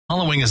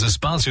Following is a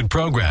sponsored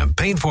program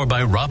paid for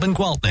by Robin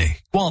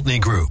Gwaltney,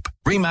 Gwaltney Group,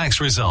 RE/MAX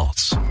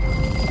Results.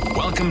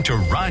 Welcome to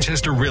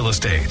Rochester Real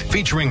Estate,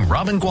 featuring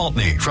Robin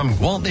Gwaltney from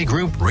Gwaltney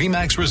Group,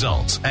 RE/MAX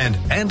Results, and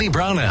Andy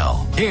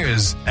Brownell.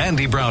 Here's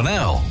Andy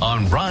Brownell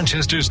on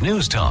Rochester's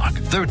News Talk,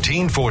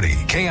 1340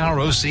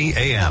 KROC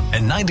AM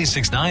and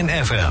 96.9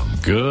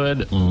 FM.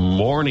 Good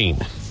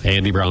morning.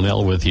 Andy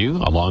Brownell with you,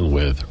 along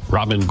with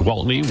Robin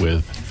Gwaltney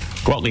with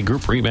Gwaltney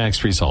Group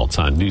RE/MAX Results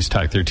on News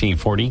Talk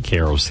 1340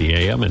 KROC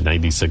AM and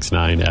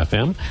 96.9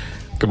 FM.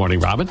 Good morning,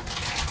 Robin.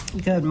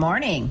 Good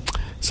morning.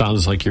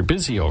 Sounds like you're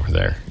busy over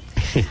there.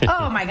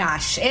 Oh my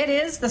gosh, it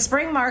is the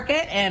spring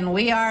market and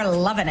we are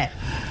loving it.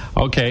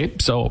 Okay,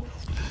 so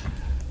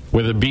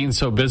with it being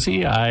so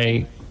busy,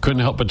 I couldn't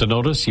help but to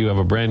notice you have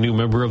a brand new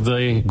member of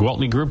the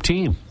Gwaltney Group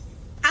team.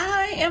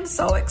 I am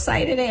so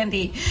excited,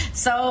 Andy.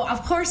 So,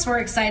 of course, we're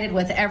excited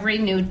with every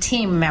new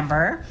team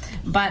member,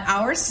 but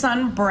our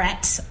son,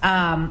 Brett,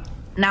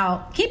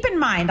 now, keep in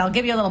mind, I'll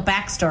give you a little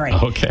backstory.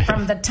 Okay.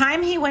 From the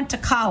time he went to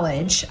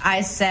college,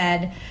 I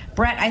said,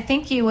 Brett, I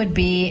think you would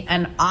be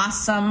an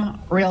awesome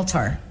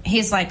realtor.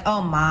 He's like,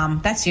 oh,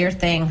 Mom, that's your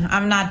thing.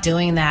 I'm not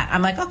doing that.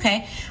 I'm like,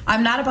 okay,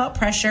 I'm not about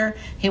pressure.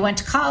 He went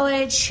to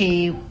college.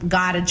 He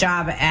got a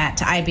job at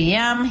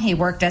IBM. He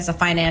worked as a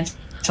financial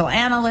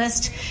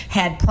analyst,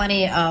 had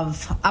plenty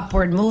of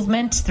upward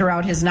movement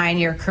throughout his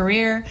 9-year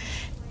career.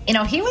 You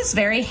know, he was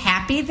very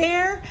happy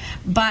there,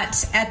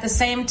 but at the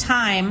same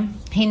time,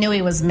 he knew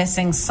he was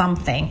missing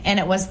something, and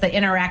it was the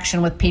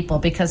interaction with people,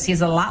 because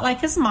he's a lot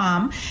like his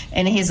mom,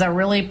 and he's a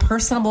really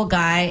personable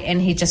guy,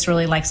 and he just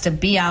really likes to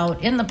be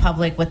out in the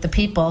public with the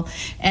people,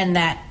 and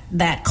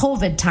that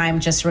COVID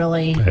time just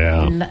really,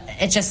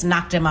 it just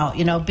knocked him out.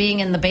 You know, being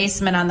in the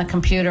basement on the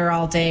computer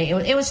all day,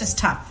 it was just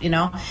tough, you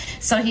know.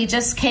 So he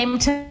just came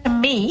to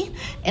me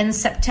in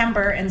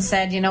September and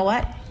said, you know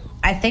what?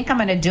 I think I'm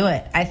going to do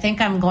it. I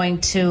think I'm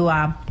going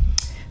to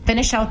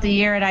finish out the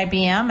year at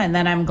IBM, and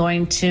then I'm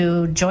going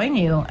to join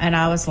you. And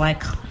I was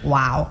like,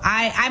 wow.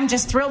 I'm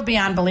just thrilled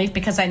beyond belief,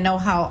 because I know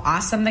how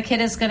awesome the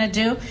kid is going to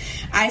do.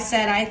 I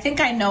said, I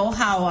think I know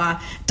how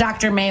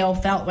Dr. Mayo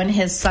felt when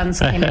his sons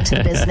came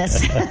into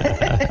business.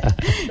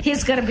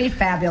 He's going to be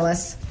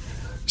fabulous.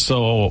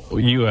 So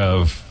you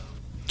have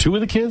 2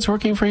 of the kids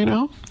working for you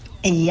now?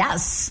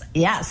 Yes.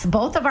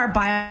 Both of our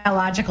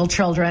biological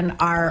children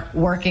are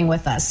working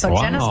with us. So wow.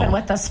 Jenna's been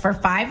with us for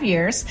 5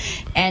 years,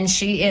 and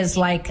she is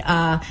like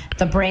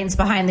the brains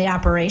behind the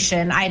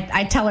operation.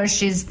 I tell her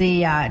she's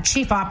the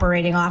chief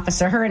operating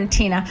officer, her and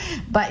Tina.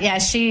 But yeah,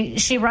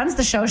 she runs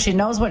the show. She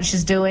knows what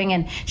she's doing,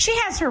 and she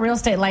has her real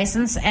estate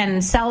license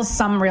and sells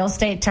some real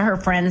estate to her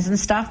friends and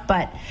stuff.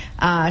 But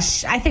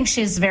I think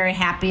she's very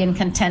happy and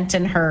content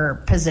in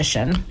her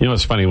position. You know,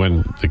 it's funny,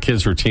 when the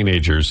kids were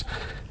teenagers,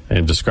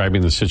 and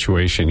describing the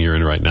situation you're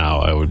in right now,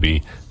 I would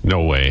be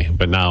no way.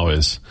 But now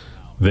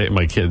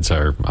my kids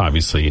are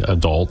obviously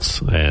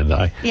adults, and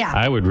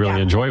I would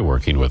really enjoy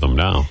working with them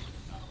now.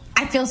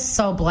 I feel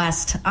so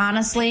blessed,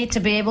 honestly, to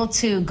be able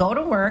to go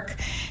to work,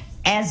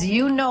 as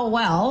you know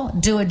well,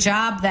 do a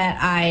job that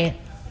I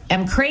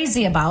am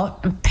crazy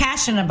about, I'm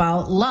passionate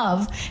about,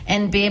 love,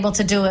 and be able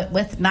to do it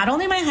with not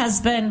only my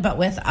husband, but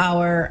with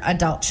our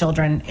adult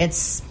children.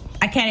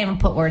 I can't even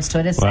put words to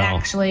it. It's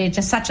actually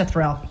just such a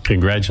thrill.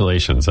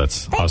 Congratulations.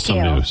 That's awesome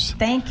news.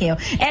 Thank you.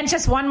 And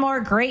just one more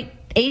great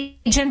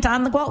agent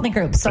on the Gwaltney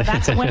Group. So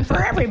that's a win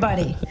for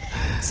everybody.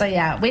 So,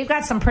 yeah, we've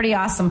got some pretty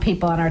awesome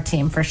people on our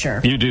team for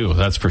sure. You do.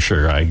 That's for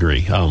sure. I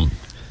agree.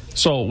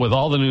 So with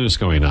all the news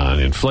going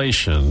on,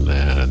 inflation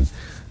and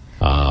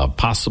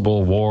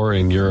possible war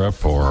in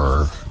Europe,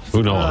 or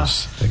who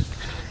knows.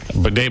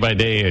 But day by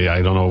day,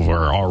 I don't know if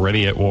we're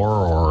already at war,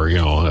 or, you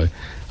know,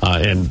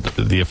 and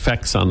the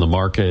effects on the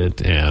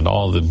market and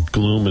all the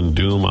gloom and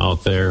doom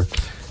out there.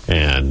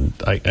 And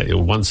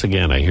once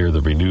again, I hear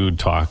the renewed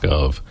talk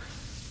of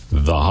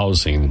the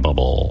housing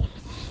bubble.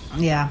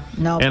 Yeah,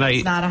 no,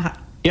 it's not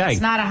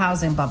a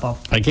housing bubble.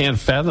 I can't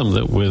fathom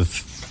that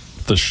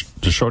with the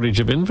shortage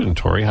of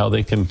inventory, how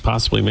they can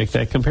possibly make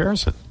that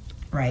comparison.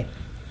 Right.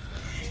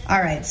 All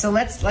right, so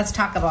let's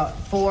talk about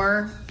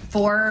four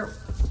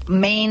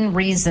main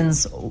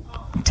reasons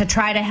to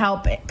try to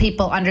help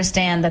people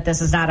understand that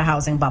this is not a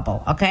housing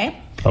bubble, okay?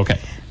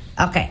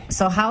 Okay,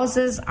 so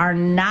houses are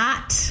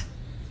not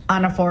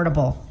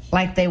unaffordable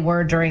like they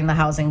were during the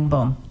housing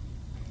boom,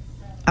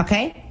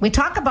 okay? We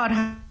talk about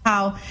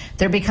how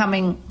they're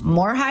becoming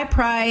more high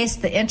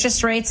priced, the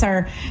interest rates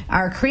are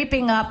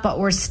creeping up, but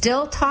we're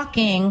still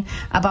talking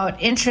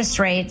about interest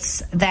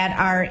rates that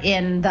are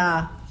in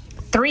the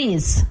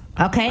 3s.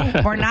 Okay,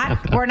 we're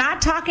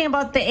not talking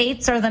about the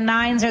 8s or the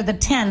 9s or the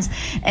 10s,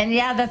 and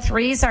yeah, the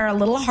 3s are a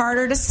little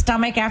harder to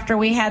stomach after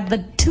we had the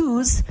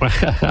 2s,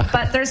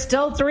 but they're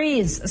still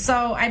 3s.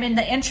 So I mean,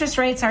 the interest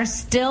rates are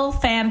still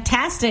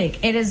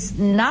fantastic. It is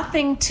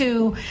nothing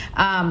to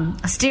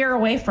steer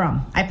away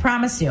from. I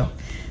promise you.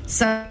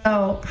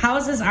 So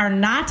houses are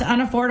not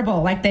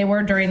unaffordable like they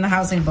were during the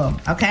housing boom.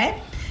 Okay,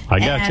 I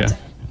gotcha.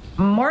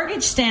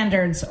 mortgage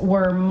standards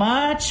were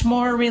much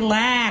more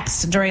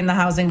relaxed during the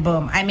housing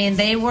boom. I mean,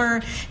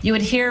 you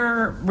would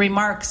hear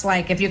remarks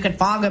like, if you could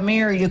fog a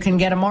mirror, you can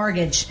get a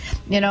mortgage.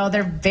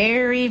 They're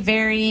very,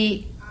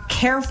 very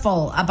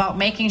careful about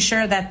making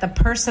sure that the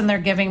person they're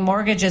giving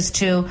mortgages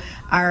to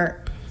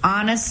are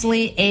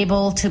honestly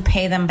able to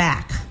pay them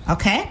back.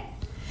 Okay?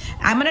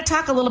 I'm going to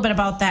talk a little bit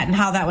about that and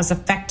how that was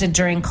affected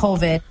during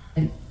COVID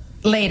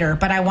later,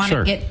 but I want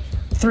to get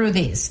through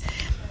these.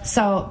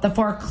 So the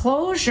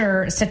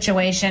foreclosure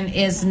situation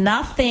is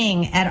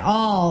nothing at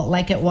all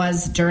like it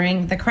was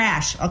during the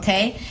crash,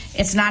 okay?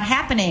 It's not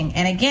happening.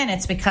 And again,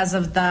 it's because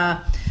of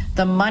the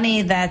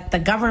money that the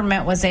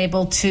government was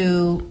able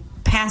to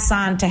pass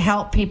on to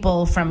help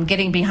people from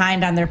getting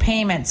behind on their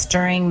payments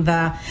during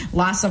the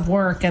loss of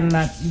work and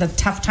the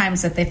tough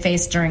times that they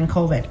faced during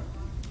COVID.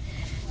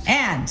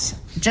 And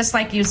just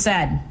like you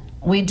said,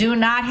 we do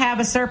not have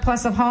a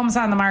surplus of homes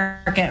on the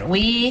market.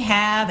 We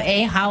have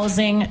a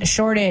housing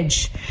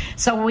shortage.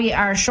 So we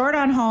are short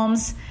on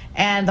homes,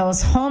 and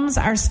those homes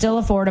are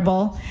still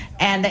affordable,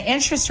 and the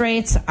interest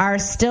rates are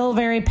still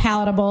very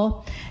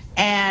palatable,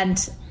 and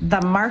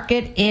the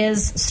market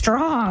is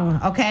strong,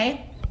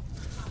 okay?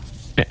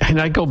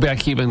 And I go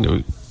back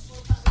even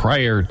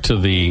prior to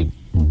the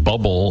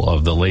bubble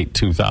of the late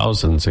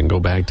 2000s and go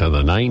back to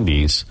the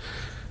 90s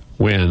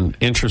when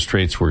interest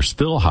rates were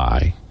still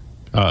high,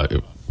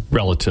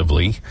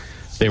 relatively.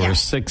 They were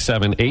 6,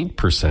 7,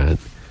 8%,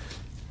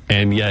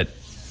 and yet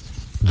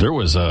there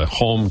was a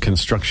home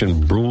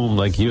construction boom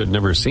like you had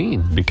never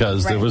seen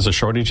because there was a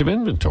shortage of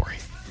inventory.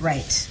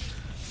 Right.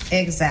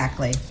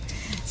 Exactly.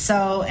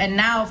 So, and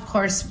now, of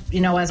course,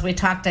 as we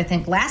talked, I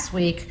think last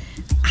week,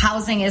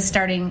 housing is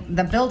starting,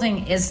 the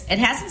building it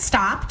hasn't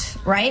stopped,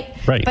 right?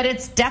 Right. But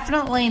it's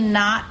definitely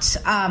not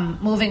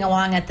moving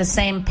along at the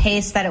same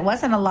pace that it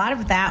was. And a lot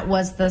of that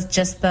was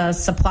just the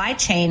supply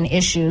chain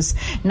issues,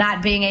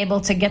 not being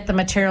able to get the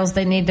materials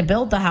they need to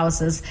build the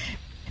houses.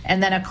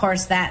 And then, of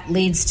course, that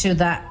leads to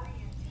the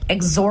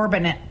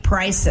exorbitant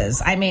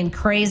prices. I mean,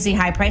 crazy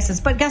high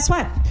prices. But guess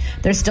what?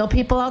 There's still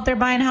people out there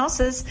buying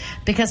houses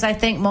because I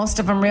think most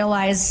of them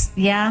realize,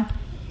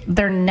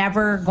 they're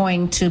never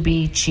going to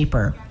be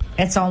cheaper.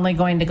 It's only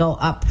going to go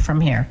up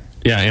from here.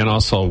 Yeah, and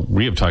also,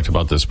 we have talked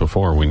about this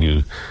before. When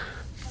you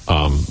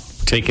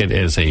take it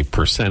as a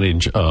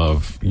percentage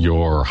of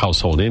your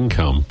household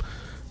income,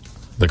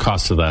 the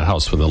cost of that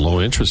house with the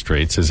low interest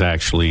rates is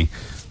actually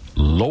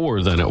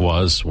lower than it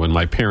was when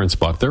my parents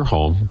bought their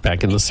home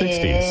back in the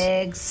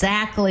 60s.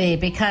 Exactly,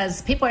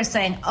 because people are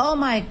saying, oh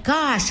my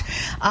gosh,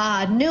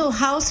 a new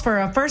house for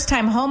a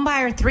first-time home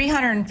buyer,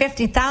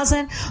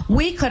 $350,000.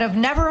 We could have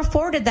never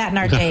afforded that in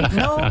our day.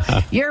 No,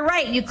 you're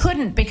right, you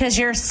couldn't because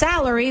your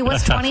salary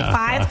was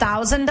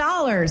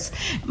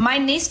 $25,000. My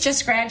niece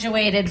just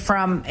graduated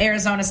from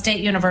Arizona State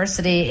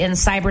University in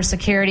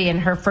cybersecurity, and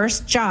her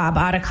first job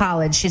out of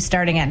college, she's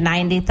starting at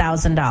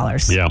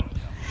 $90,000. Yeah.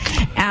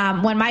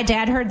 When my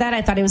dad heard that,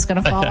 I thought he was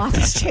going to fall off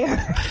his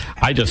chair.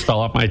 I just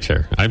fell off my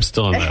chair. I'm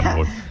still in that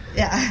mode.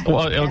 Yeah.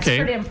 Well, okay. That's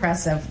pretty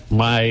impressive.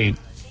 My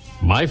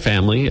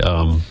family,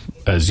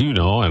 as you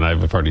know, and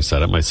I've already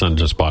said it, my son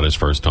just bought his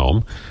first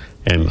home.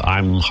 And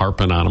I'm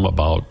harping on him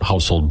about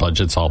household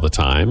budgets all the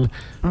time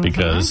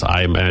because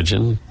I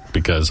imagine,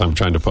 because I'm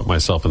trying to put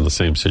myself in the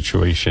same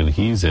situation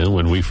he's in.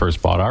 When we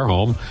first bought our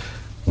home,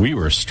 we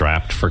were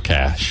strapped for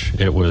cash.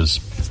 It was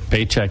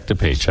paycheck to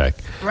paycheck.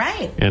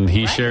 Right. And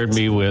he shared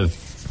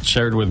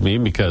with me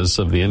because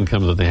of the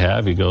income that they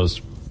have. He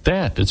goes,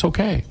 Dad, it's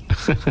okay.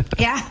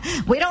 Yeah,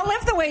 we don't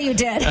live the way you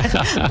did.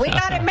 We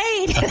got it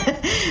made.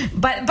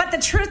 But the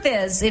truth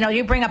is,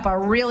 you bring up a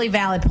really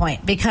valid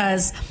point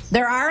because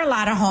there are a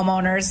lot of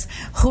homeowners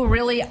who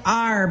really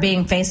are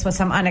being faced with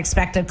some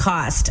unexpected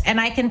cost. And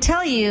I can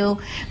tell you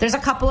there's a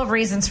couple of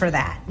reasons for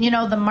that.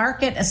 The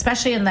market,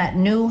 especially in that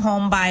new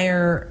home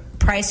buyer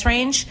price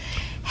range,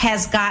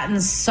 has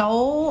gotten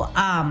so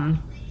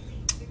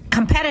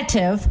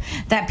competitive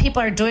that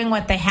people are doing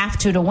what they have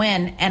to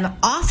win, and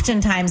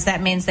oftentimes that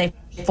means they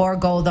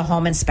forego the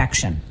home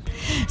inspection.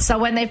 So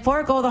when they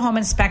forego the home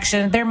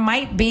inspection, there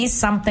might be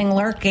something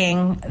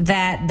lurking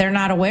that they're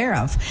not aware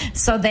of.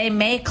 So they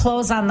may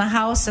close on the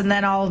house and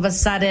then all of a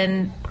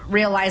sudden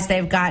realize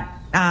they've got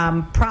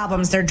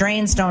problems. Their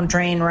drains don't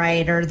drain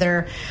right, or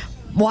their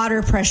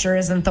water pressure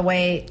isn't the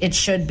way it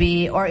should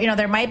be, or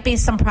there might be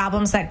some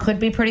problems that could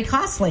be pretty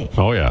costly.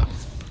 Oh yeah.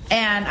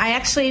 And I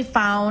actually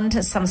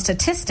found some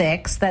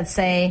statistics that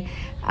say,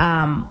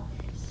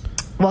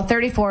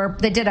 34,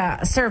 they did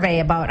a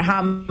survey about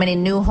how many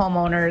new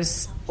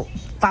homeowners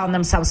found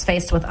themselves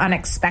faced with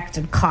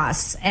unexpected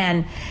costs.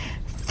 And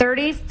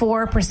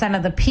 34%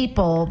 of the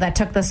people that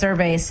took the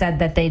survey said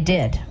that they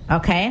did.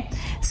 Okay.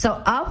 So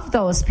of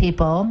those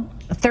people,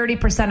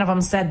 30% of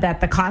them said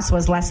that the cost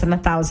was less than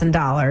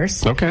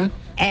 $1,000. Okay.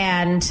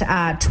 And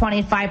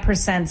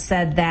 25%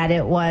 said that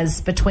it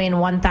was between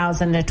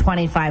 $1,000 to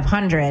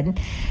 $2,500,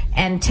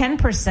 and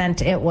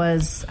 10% it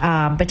was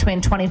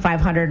between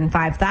 $2,500 and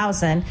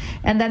 $5,000.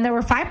 And then there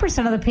were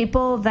 5% of the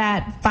people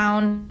that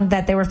found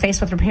that they were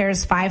faced with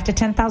repairs $5,000 to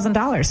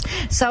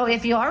 $10,000. So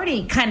if you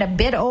already kind of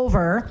bid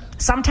over,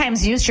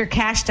 sometimes used your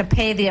cash to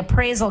pay the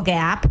appraisal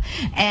gap,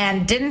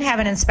 and didn't have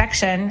an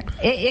inspection,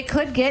 it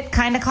could get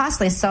kind of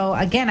costly. So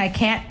again, I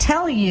can't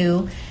tell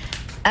you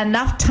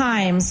enough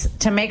times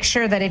to make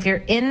sure that if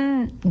you're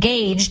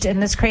engaged in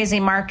this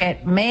crazy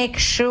market, make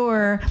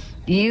sure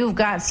you've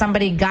got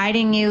somebody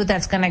guiding you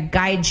that's going to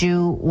guide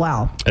you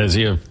well. As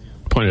you have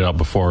pointed out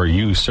before,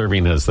 you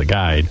serving as the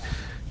guide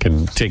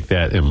can take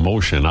that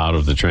emotion out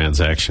of the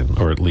transaction,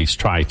 or at least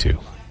try to.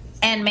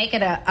 And make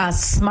it a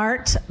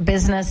smart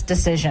business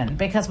decision.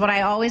 Because what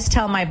I always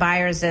tell my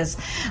buyers is,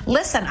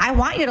 listen, I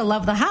want you to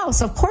love the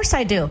house. Of course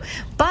I do.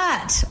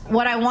 But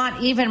what I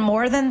want even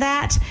more than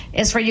that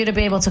is for you to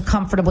be able to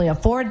comfortably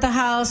afford the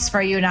house,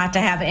 for you not to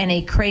have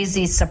any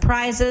crazy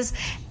surprises.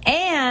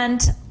 And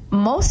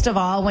most of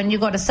all, when you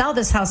go to sell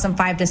this house in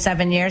 5 to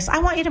 7 years, I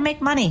want you to make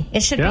money.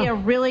 It should be a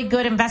really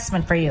good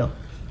investment for you.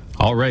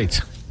 All right.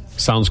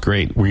 Sounds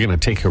great. We're going to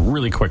take a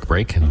really quick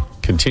break and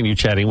continue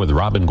chatting with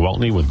Robin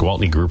Gwaltney with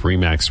Gwaltney Group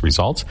RE/MAX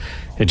Results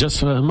in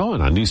just a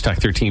moment on News Talk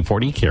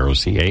 1340,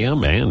 KROC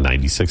AM and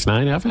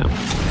 96.9 FM.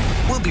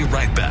 We'll be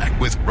right back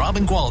with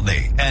Robin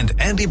Gwaltney and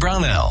Andy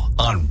Brownell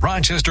on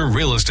Rochester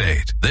Real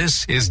Estate.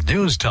 This is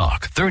News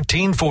Talk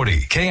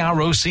 1340,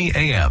 KROC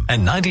AM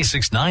and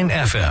 96.9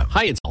 FM.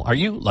 Hi, are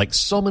you like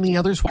so many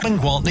others? Robin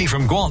Gwaltney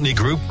from Gwaltney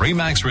Group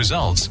RE/MAX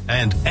Results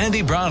and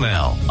Andy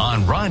Brownell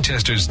on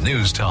Rochester's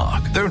News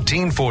Talk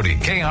 1340,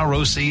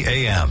 KROC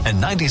AM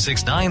and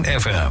 96.9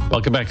 FM.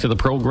 Welcome back to the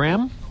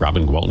program.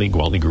 Robin Gwaltney,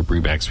 Gwaltney Group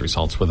RE/MAX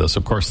Results with us,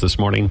 of course, this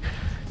morning.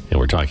 And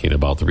we're talking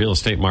about the real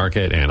estate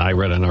market. And I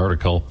read an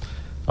article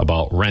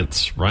about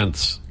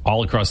rents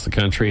all across the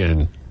country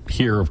and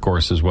here, of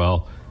course, as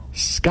well,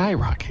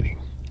 skyrocketing.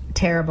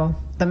 Terrible.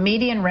 The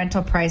median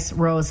rental price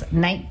rose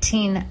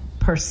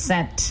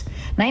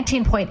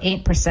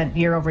 19.8%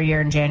 year over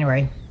year in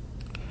January.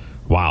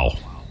 Wow.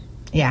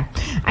 Yeah.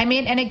 I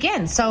mean, and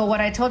again, so what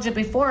I told you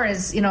before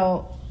is,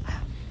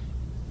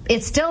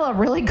 it's still a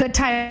really good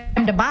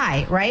time to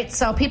buy, right?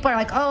 So people are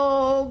like,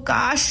 oh,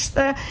 gosh,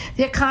 the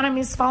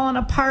economy's falling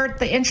apart.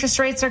 The interest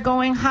rates are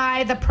going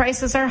high. The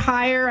prices are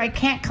higher. I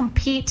can't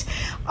compete.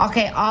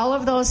 Okay, all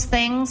of those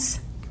things,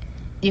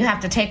 you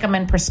have to take them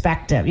in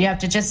perspective. You have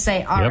to just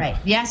say, all right,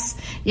 yes,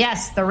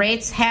 the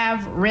rates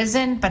have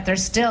risen, but they're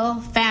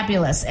still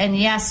fabulous. And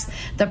yes,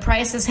 the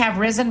prices have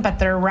risen, but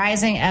they're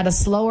rising at a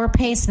slower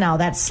pace now.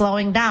 That's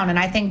slowing down. And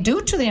I think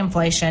due to the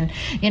inflation,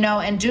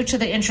 and due to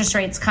the interest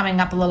rates coming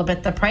up a little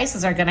bit, the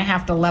prices are going to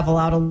have to level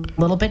out a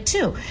little bit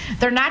too.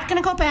 They're not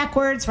going to go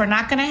backwards. We're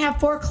not going to have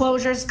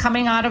foreclosures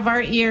coming out of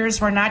our ears.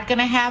 We're not going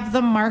to have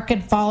the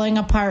market falling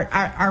apart,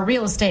 our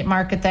real estate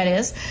market, that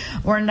is.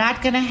 We're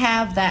not going to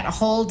have that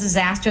whole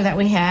disaster that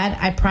we had.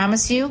 I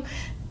promise you,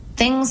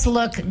 things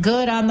look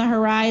good on the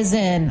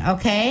horizon,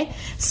 okay?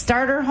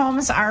 Starter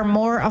homes are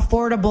more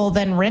affordable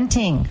than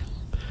renting.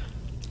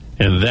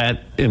 And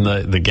that in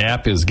the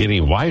gap is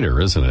getting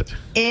wider, isn't it?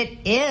 It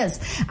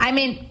is. I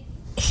mean,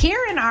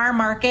 here in our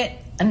market,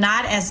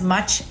 not as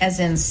much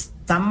as in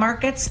some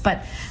markets,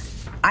 but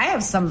I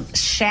have some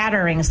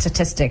shattering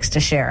statistics to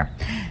share.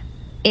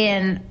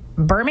 In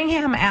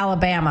Birmingham,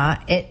 Alabama,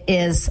 it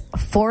is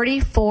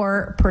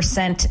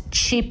 44%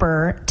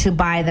 cheaper to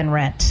buy than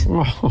rent.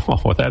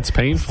 Oh, that's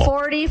painful.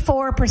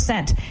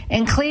 44%.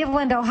 In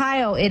Cleveland,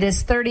 Ohio, it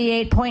is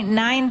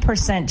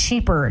 38.9%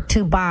 cheaper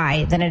to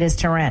buy than it is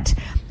to rent.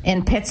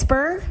 In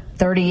Pittsburgh,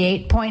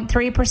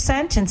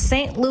 38.3%. In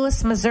St.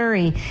 Louis,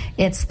 Missouri,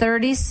 it's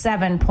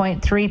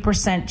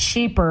 37.3%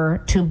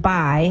 cheaper to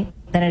buy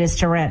than it is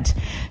to rent.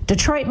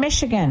 Detroit,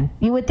 Michigan,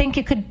 you would think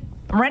you could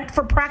rent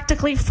for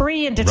practically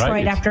free in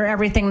Detroit after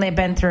everything they've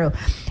been through.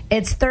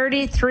 It's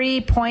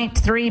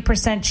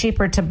 33.3%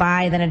 cheaper to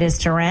buy than it is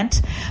to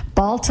rent.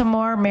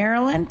 Baltimore,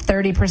 Maryland,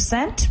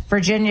 30%.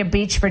 Virginia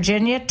Beach,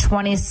 Virginia,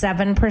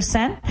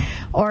 27%.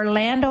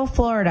 Orlando,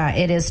 Florida,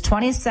 it is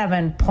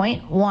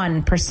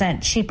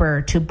 27.1%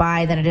 cheaper to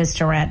buy than it is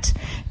to rent.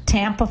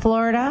 Tampa,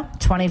 Florida,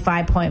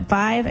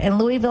 25.5%. And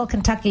Louisville,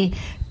 Kentucky,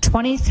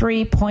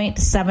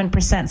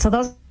 23.7%. So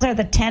those are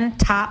the 10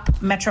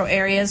 top metro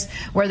areas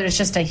where there's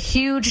just a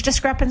huge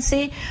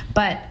discrepancy.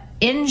 But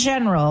in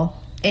general,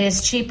 it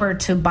is cheaper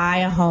to buy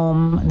a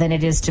home than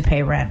it is to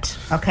pay rent.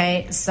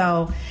 Okay?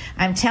 So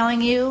I'm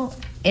telling you,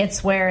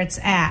 it's where it's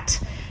at.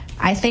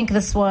 I think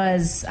this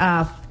was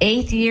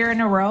 8th year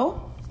in a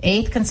row,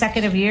 8th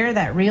consecutive year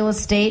that real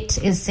estate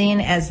is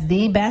seen as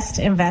the best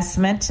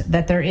investment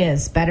that there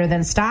is. Better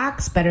than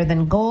stocks, better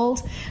than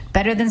gold,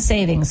 better than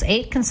savings.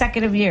 8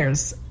 consecutive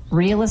years.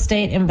 Real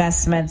estate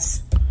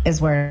investments is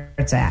where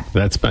it's at.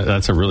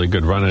 That's a really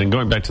good run. And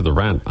going back to the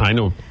rent, I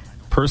know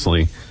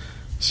personally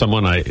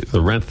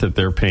the rent that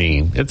they're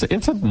paying, it's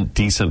a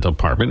decent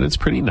apartment. It's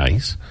pretty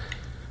nice,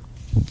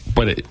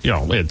 but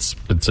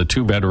it's a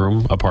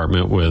 2-bedroom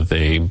apartment with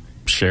a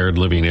shared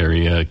living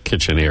area,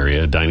 kitchen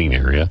area, dining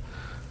area.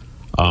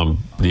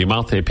 The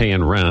amount they pay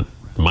in rent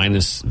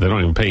minus, they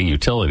don't even pay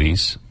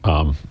utilities.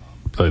 The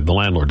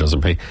landlord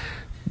doesn't pay.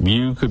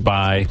 You could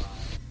buy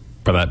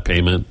for that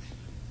payment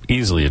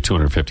easily a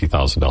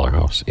 $250,000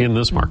 house in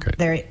this market.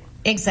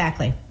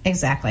 Exactly.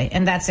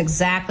 And that's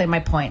exactly my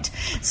point.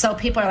 So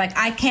people are like,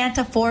 I can't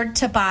afford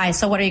to buy.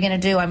 So what are you going to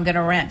do? I'm going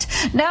to rent.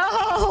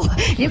 No,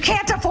 you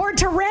can't afford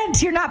to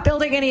rent. You're not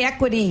building any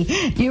equity.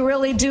 You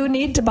really do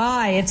need to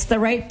buy. It's the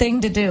right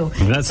thing to do.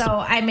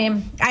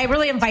 I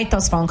really invite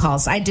those phone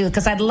calls. I do,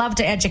 because I'd love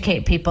to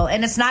educate people.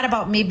 And it's not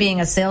about me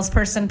being a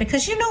salesperson,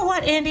 because you know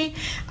what, Andy?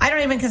 I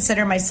don't even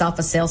consider myself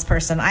a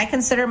salesperson. I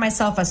consider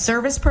myself a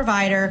service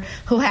provider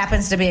who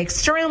happens to be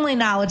extremely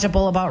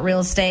knowledgeable about real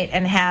estate,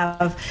 and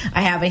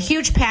I have a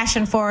huge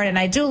passion for it, and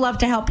I do love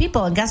to help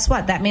people. And guess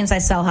what? That means I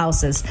sell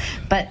houses.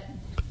 But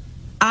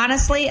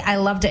honestly, I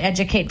love to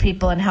educate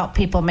people and help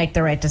people make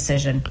the right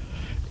decision.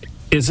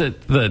 Is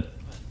it that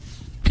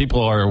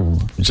people are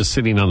just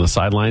sitting on the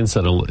sidelines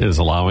that is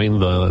allowing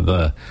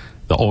the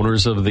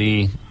owners of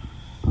the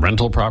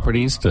rental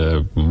properties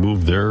to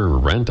move their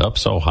rent up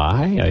so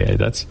high?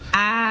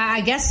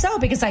 I guess so,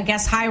 because I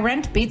guess high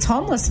rent beats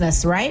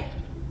homelessness, right?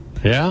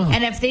 Yeah.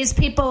 And if these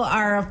people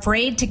are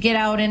afraid to get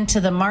out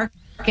into the market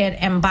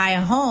and buy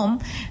a home,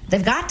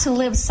 they've got to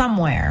live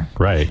somewhere.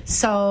 Right.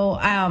 So,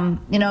 a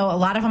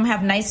lot of them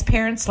have nice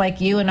parents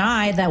like you and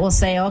I that will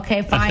say,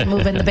 okay, fine,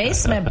 move in the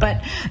basement.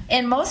 But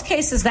in most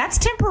cases, that's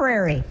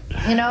temporary.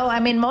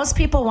 Most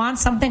people want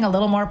something a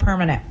little more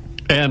permanent.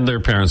 And their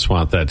parents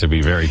want that to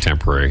be very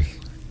temporary.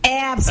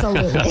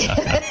 Absolutely.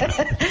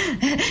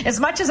 As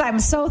much as I'm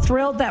so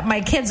thrilled that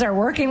my kids are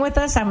working with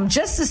us, I'm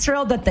just as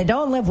thrilled that they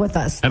don't live with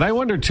us. And I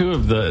wonder, too,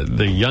 if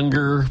the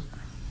younger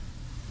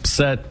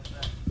set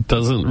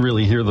doesn't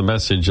really hear the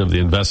message of the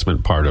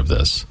investment part of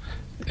this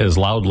as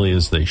loudly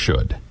as they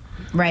should.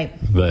 Right.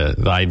 The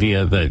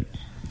idea that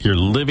you're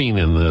living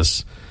in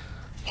this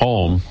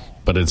home,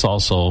 but it's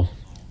also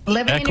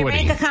living equity. In your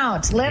bank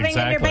account. Living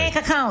in your bank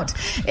account.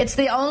 It's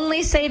the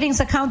only savings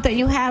account that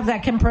you have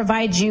that can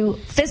provide you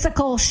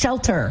physical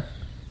shelter.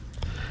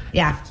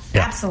 Yeah.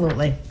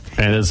 Absolutely.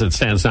 And as it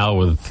stands now,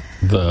 with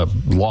the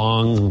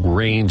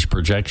long-range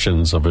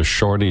projections of a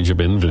shortage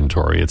of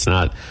inventory, it's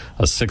not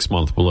a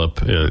 6-month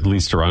blip, at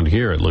least around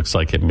here. It looks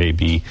like it may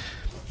be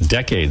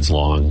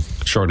decades-long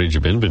shortage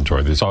of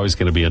inventory. There's always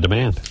going to be a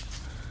demand.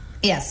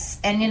 Yes.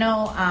 And,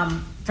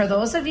 for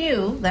those of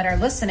you that are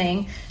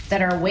listening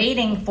that are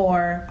waiting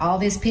for all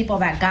these people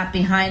that got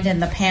behind in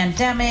the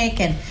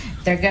pandemic and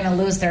they're going to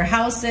lose their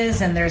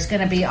houses and there's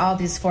going to be all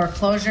these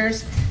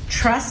foreclosures,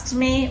 trust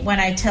me when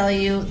I tell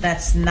you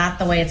that's not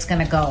the way it's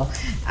going to go.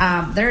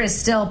 There is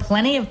still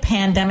plenty of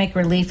pandemic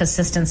relief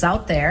assistance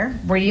out there.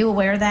 Were you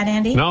aware of that,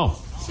 Andy? No.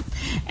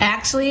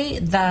 Actually,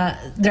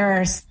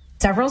 there are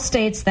several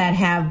states that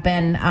have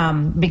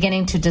been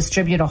beginning to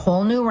distribute a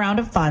whole new round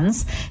of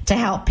funds to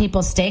help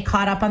people stay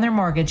caught up on their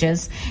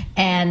mortgages.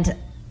 And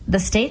the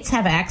states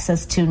have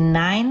access to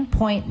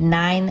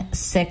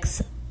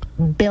 $9.96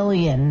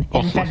 billion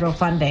in federal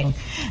funding.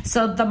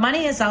 So the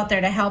money is out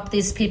there to help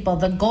these people.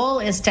 The goal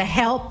is to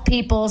help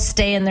people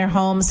stay in their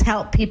homes,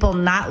 help people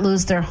not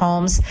lose their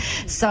homes.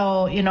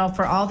 So,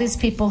 for all these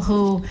people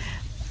who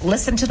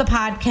listen to the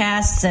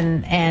podcasts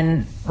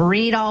and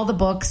read all the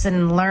books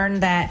and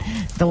learn that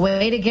the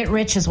way to get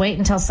rich is wait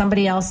until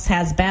somebody else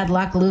has bad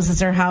luck, loses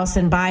their house,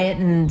 and buy it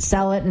and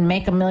sell it and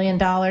make $1 million.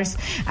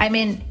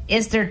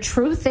 Is there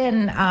truth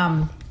in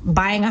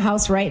buying a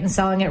house right and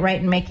selling it right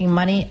and making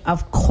money?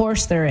 Of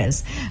course there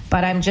is.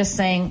 But I'm just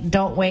saying,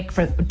 don't wait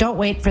for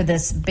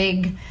this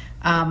big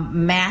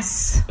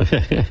mass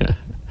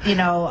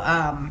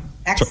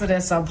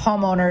exodus of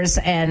homeowners,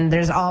 and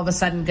there's all of a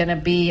sudden going to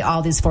be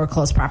all these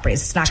foreclosed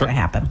properties. It's not going to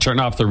happen. Turn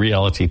off the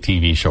reality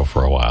TV show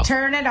for a while.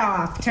 Turn it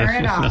off.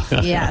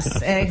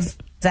 Yes,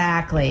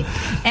 exactly.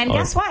 And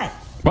guess what?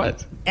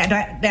 What?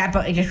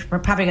 You're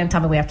probably going to tell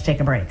me we have to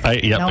take a break.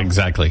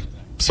 Exactly.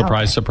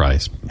 Surprise. Okay.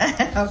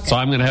 So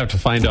I'm going to have to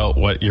find out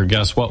what your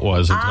guess what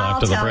was until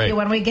after the break. I'll tell you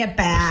when we get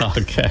back.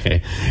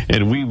 Okay.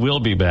 And we will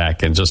be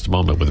back in just a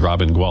moment with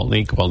Robin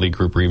Gwaltney, Gwaltney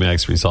Group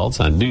RE/MAX results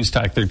on News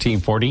Talk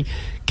 1340,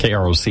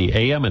 KROC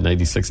AM and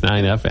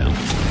 96.9 FM.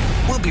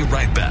 We'll be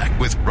right back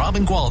with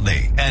Robin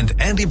Gwaltney and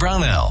Andy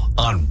Brownell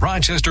on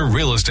Rochester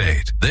Real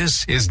Estate.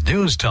 This is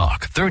News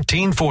Talk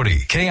 1340,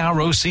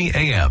 KROC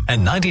AM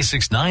and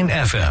 96.9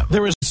 FM.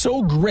 There is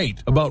so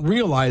great about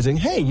realizing,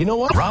 hey, you know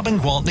what? Robin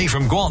Gwaltney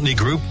from Gwaltney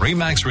Group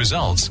RE/MAX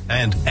Results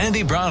and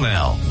Andy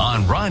Brownell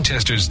on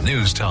Rochester's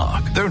News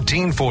Talk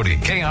 1340,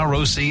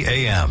 KROC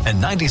AM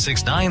and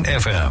 96.9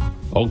 FM.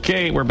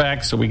 Okay, we're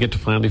back, so we get to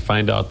finally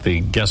find out the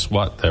guess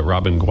what that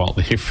Robin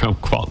Gwaltney from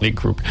Gwaltney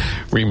Group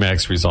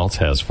RE/MAX Results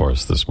has for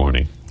us this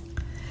morning.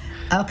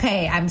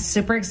 Okay, I'm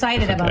super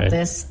excited about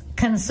this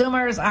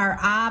consumers are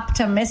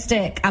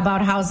optimistic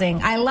about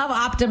housing. I love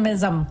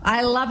optimism.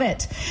 I love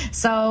it.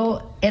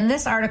 So in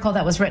this article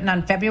that was written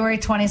on February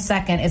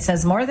 22nd, it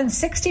says more than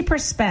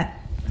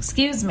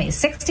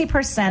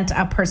 60%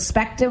 of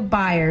prospective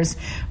buyers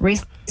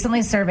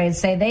recently surveyed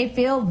say they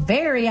feel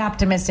very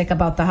optimistic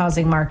about the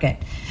housing market.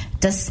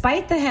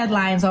 Despite the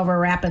headlines over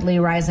rapidly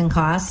rising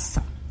costs,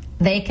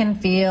 they can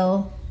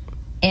feel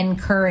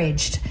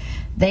encouraged.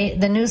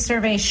 The new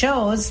survey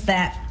shows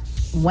that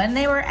when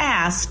they were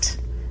asked,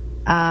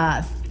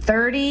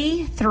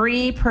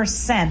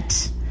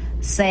 33%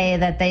 say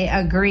that they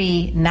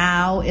agree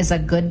now is a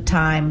good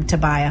time to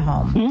buy a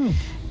home.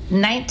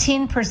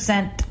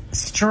 19%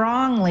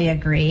 strongly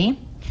agree.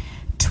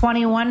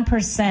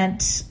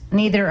 21%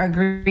 neither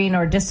agree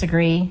nor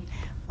disagree.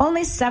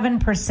 Only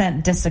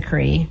 7%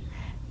 disagree.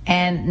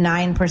 And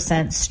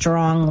 9%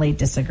 strongly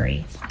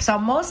disagree. So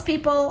most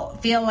people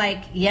feel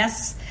like,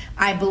 yes,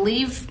 I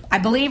believe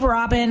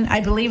Robin. I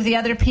believe the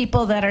other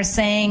people that are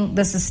saying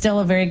this is still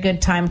a very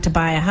good time to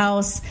buy a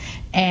house,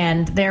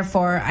 and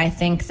therefore I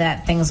think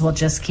that things will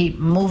just keep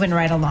moving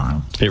right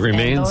along. It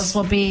remains. And those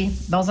will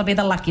be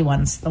the lucky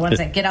ones, the ones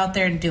that get out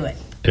there and do it.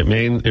 It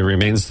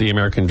remains the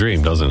American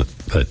dream, doesn't it?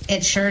 That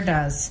it sure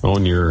does.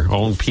 Own your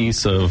own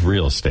piece of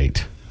real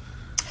estate.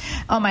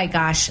 Oh my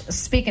gosh!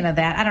 Speaking of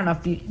that, I don't know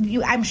if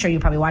you I'm sure you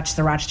probably watched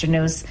the Rochester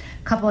News. A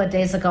couple of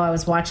days ago, I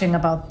was watching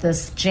about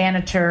this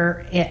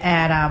janitor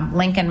at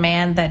Lincoln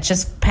Man that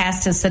just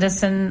passed his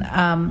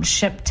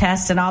citizenship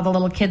test, and all the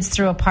little kids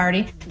threw a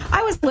party.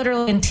 I was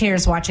literally in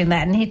tears watching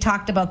that, and he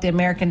talked about the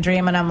American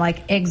dream, and I'm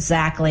like,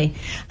 exactly.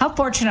 How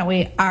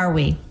fortunate are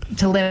we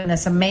to live in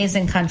this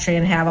amazing country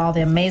and have all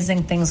the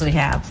amazing things we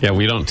have? Yeah,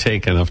 we don't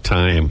take enough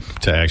time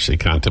to actually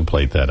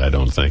contemplate that, I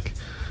don't think.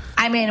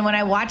 I mean, when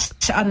I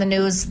watched on the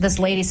news this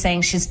lady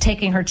saying she's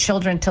taking her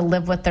children to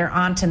live with their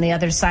aunt on the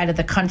other side of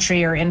the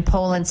country or in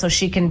Poland so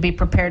she can be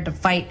prepared to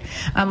fight,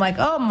 I'm like,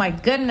 oh my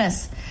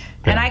goodness.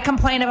 And I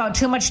complain about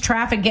too much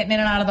traffic getting in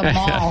and out of the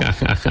mall.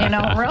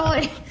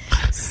 Really?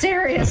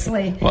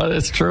 Seriously. Well,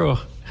 it's true.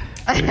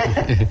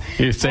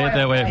 You say it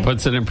that way, it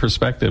puts it in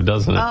perspective,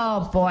 doesn't it?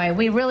 Oh, boy.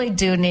 We really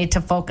do need to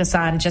focus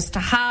on just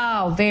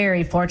how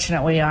very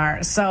fortunate we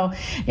are. So,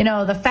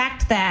 the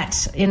fact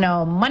that,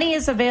 money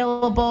is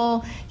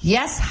available.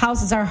 Yes,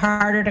 houses are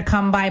harder to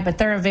come by, but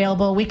they're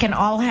available. We can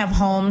all have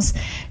homes.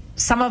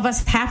 Some of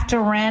us have to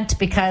rent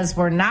because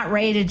we're not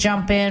ready to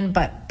jump in.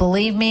 But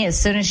believe me, as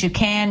soon as you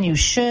can, you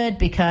should,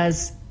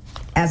 because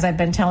as I've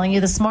been telling you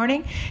this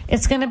morning,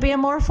 it's going to be a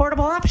more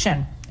affordable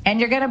option. And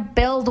you're going to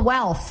build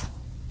wealth.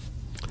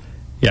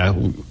 Yeah,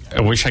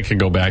 I wish I could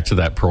go back to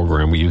that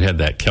program where you had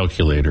that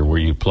calculator where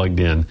you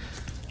plugged in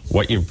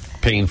what you're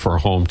paying for a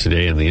home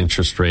today and the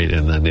interest rate,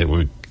 and then it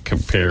would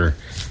compare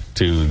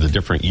to the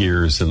different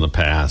years in the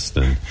past.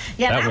 And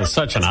that was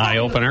such an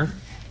eye-opener.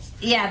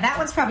 Yeah, that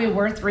one's probably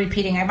worth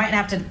repeating. I might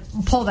have to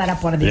pull that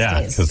up one of these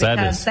days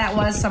because that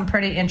was some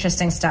pretty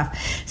interesting stuff.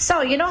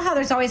 So, you know how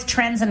there's always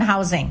trends in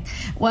housing?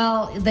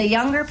 Well, the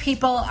younger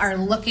people are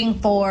looking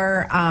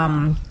for,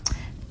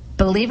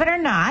 believe it or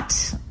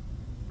not,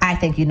 I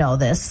think you know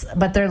this,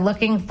 but they're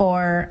looking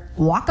for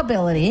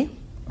walkability,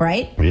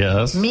 right?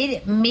 Yes.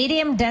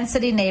 Medium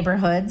density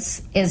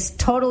neighborhoods is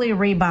totally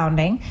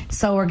rebounding.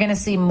 So we're going to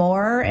see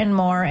more and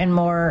more and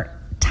more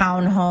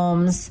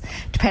townhomes,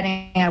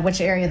 depending on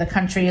which area of the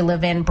country you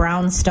live in,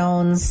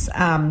 brownstones,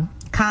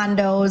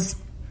 condos.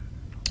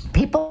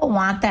 People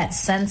want that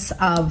sense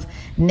of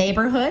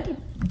neighborhood,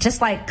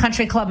 just like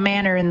Country Club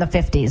Manor in the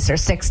 50s or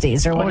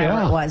 60s or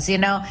whatever it was.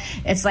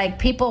 It's like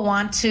people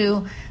want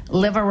to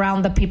live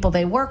around the people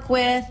they work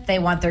with. They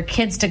want their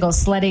kids to go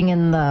sledding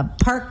in the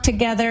park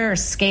together or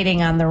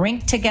skating on the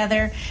rink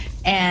together.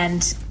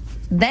 And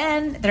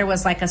then there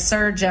was like a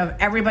surge of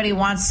everybody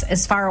wants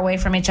as far away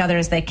from each other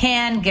as they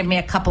can. Give me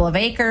a couple of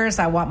acres.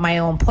 I want my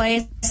own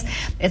place.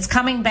 It's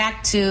coming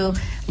back to,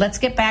 let's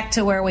get back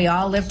to where we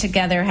all live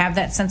together, have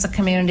that sense of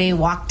community,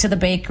 walk to the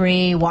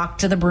bakery, walk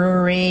to the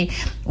brewery,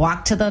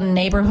 walk to the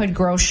neighborhood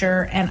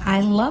grocer. And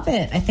I love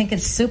it. I think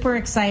it's super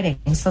exciting.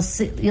 So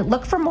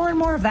look for more and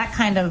more of that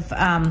kind of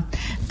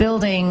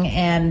building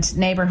and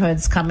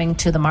neighborhoods coming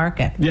to the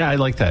market. Yeah, I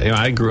like that.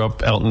 I grew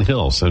up Elton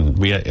Hills, and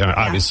we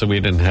obviously we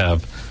didn't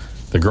have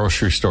the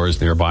grocery stores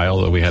nearby,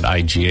 although we had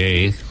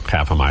IGA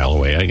half a mile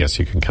away. I guess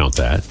you can count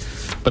that.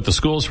 But the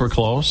schools were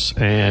close,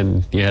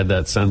 and you had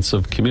that sense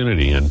of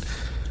community. And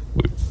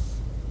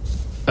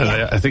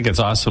I think it's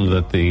awesome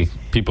that the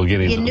people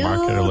getting into the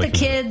market are looking. You knew the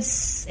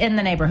kids in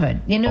the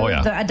neighborhood. You knew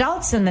the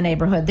adults in the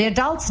neighborhood. The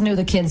adults knew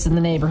the kids in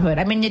the neighborhood.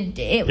 I mean,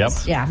 it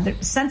was, the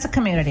sense of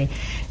community.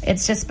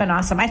 It's just been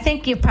awesome. I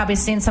think you've probably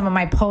seen some of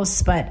my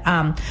posts, but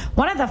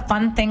one of the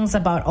fun things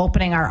about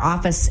opening our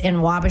office in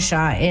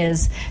Wabasha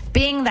is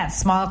being that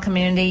small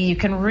community. You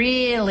can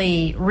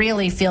really,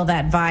 really feel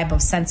that vibe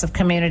of sense of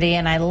community,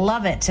 and I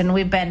love it. And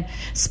we've been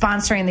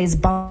sponsoring these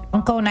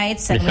bunko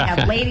nights, and we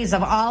have ladies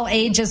of all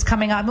ages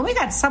coming up. And we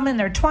got some in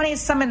their 20s,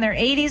 some in their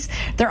 80s.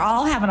 They're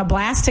all having a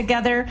blast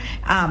together.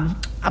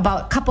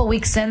 About a couple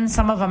weeks in,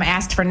 some of them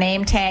asked for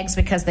name tags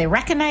because they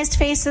recognized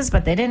faces,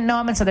 but they didn't know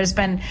them. And so there's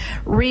been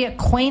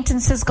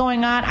reacquaintances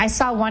going on. I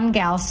saw one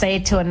gal say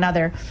to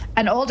another,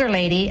 an older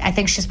lady, I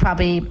think she's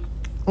probably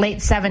late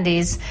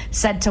 70s,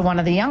 said to one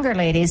of the younger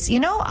ladies, you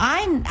know,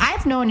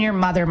 I've known your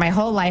mother my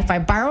whole life. I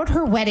borrowed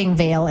her wedding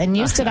veil and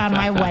used it on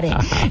my wedding.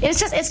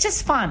 It's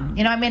just fun.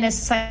 You know, I mean,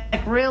 it's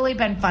like really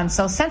been fun.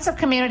 So sense of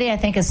community, I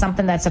think, is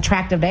something that's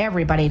attractive to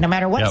everybody, no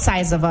matter what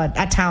size of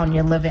a town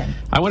you live in.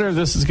 I wonder if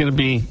this is going to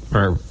be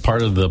or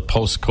part of the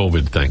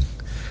post-COVID thing,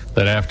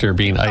 that after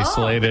being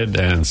isolated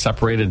and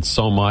separated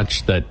so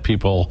much that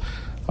people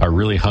are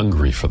really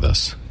hungry for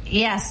this.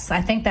 Yes,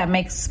 I think that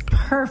makes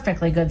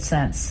perfectly good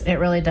sense. It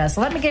really does.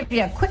 So let me give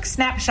you a quick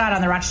snapshot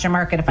on the Rochester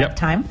market if I have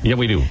time. Yeah,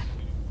 we do.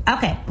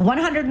 Okay,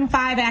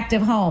 105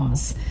 active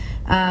homes.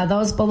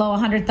 Those below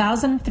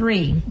 100,000,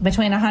 3.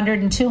 Between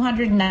 100 and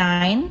 200,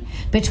 9.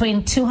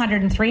 Between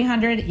 200 and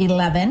 300,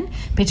 11.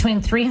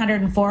 Between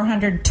 300 and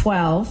 400,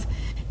 12.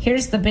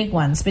 Here's the big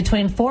ones.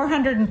 Between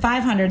 400 and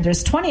 500,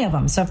 there's 20 of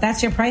them. So if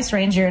that's your price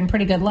range, you're in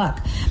pretty good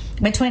luck.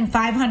 Between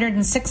 500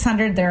 and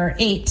 600, there are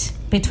 8.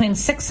 Between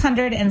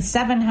 600 and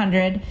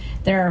 700,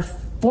 there are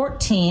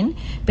 14.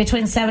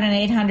 Between 7 and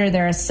 800,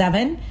 there are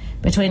 7.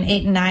 Between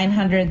 8 and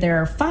 900,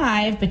 there are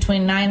 5.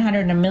 Between 900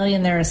 and 1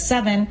 million, there are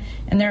 7.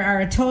 And there are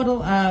a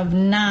total of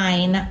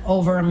 9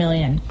 over 1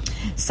 million.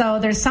 So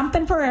there's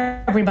something for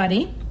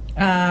everybody.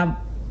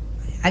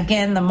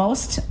 Again,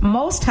 the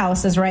most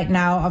houses right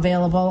now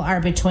available are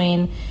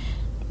between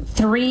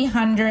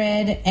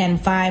 300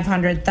 and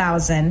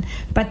 500,000,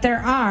 but there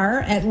are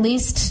at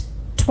least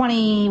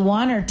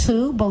 21 or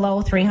 2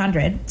 below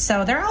 300.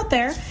 So they're out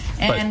there,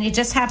 and you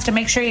just have to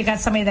make sure you got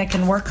somebody that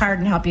can work hard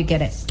and help you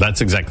get it. That's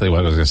exactly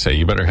what I was going to say.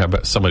 You better have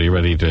somebody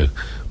ready to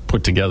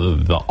put together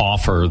the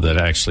offer that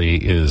actually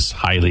is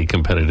highly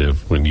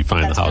competitive when you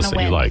find the house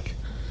that you like.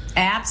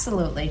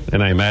 Absolutely.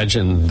 And I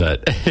imagine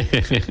that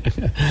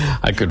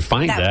I could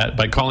find that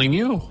by calling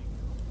you.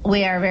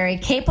 We are very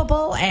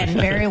capable and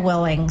very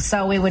willing.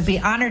 So we would be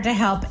honored to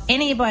help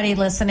anybody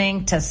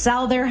listening to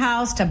sell their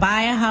house, to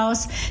buy a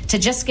house, to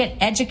just get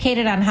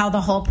educated on how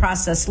the whole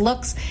process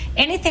looks.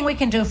 Anything we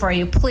can do for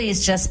you,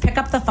 please just pick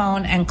up the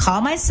phone and call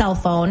my cell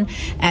phone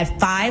at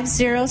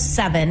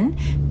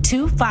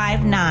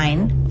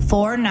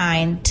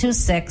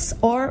 507-259-4926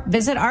 or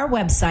visit our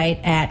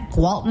website at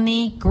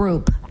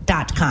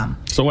gwaltneygroup.com.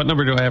 So what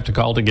number do I have to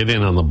call to get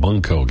in on the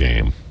bunco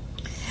game?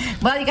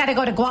 Well, you got to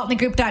go to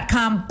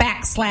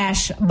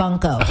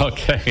gwaltneygroup.com/bunco.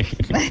 Okay.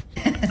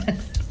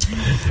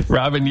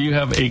 Robin, you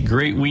have a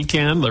great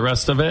weekend, the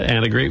rest of it,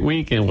 and a great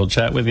week, and we'll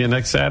chat with you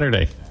next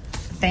Saturday.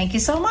 Thank you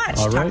so much.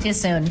 All right. Talk to you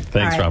soon.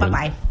 Thanks, all right, Robin.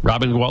 Bye-bye.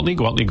 Robin Gwaltney,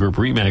 Gwaltney Group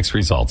RE/MAX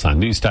results on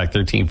Newstalk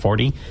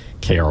 1340,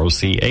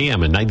 KROC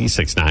AM and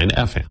 96.9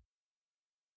 FM.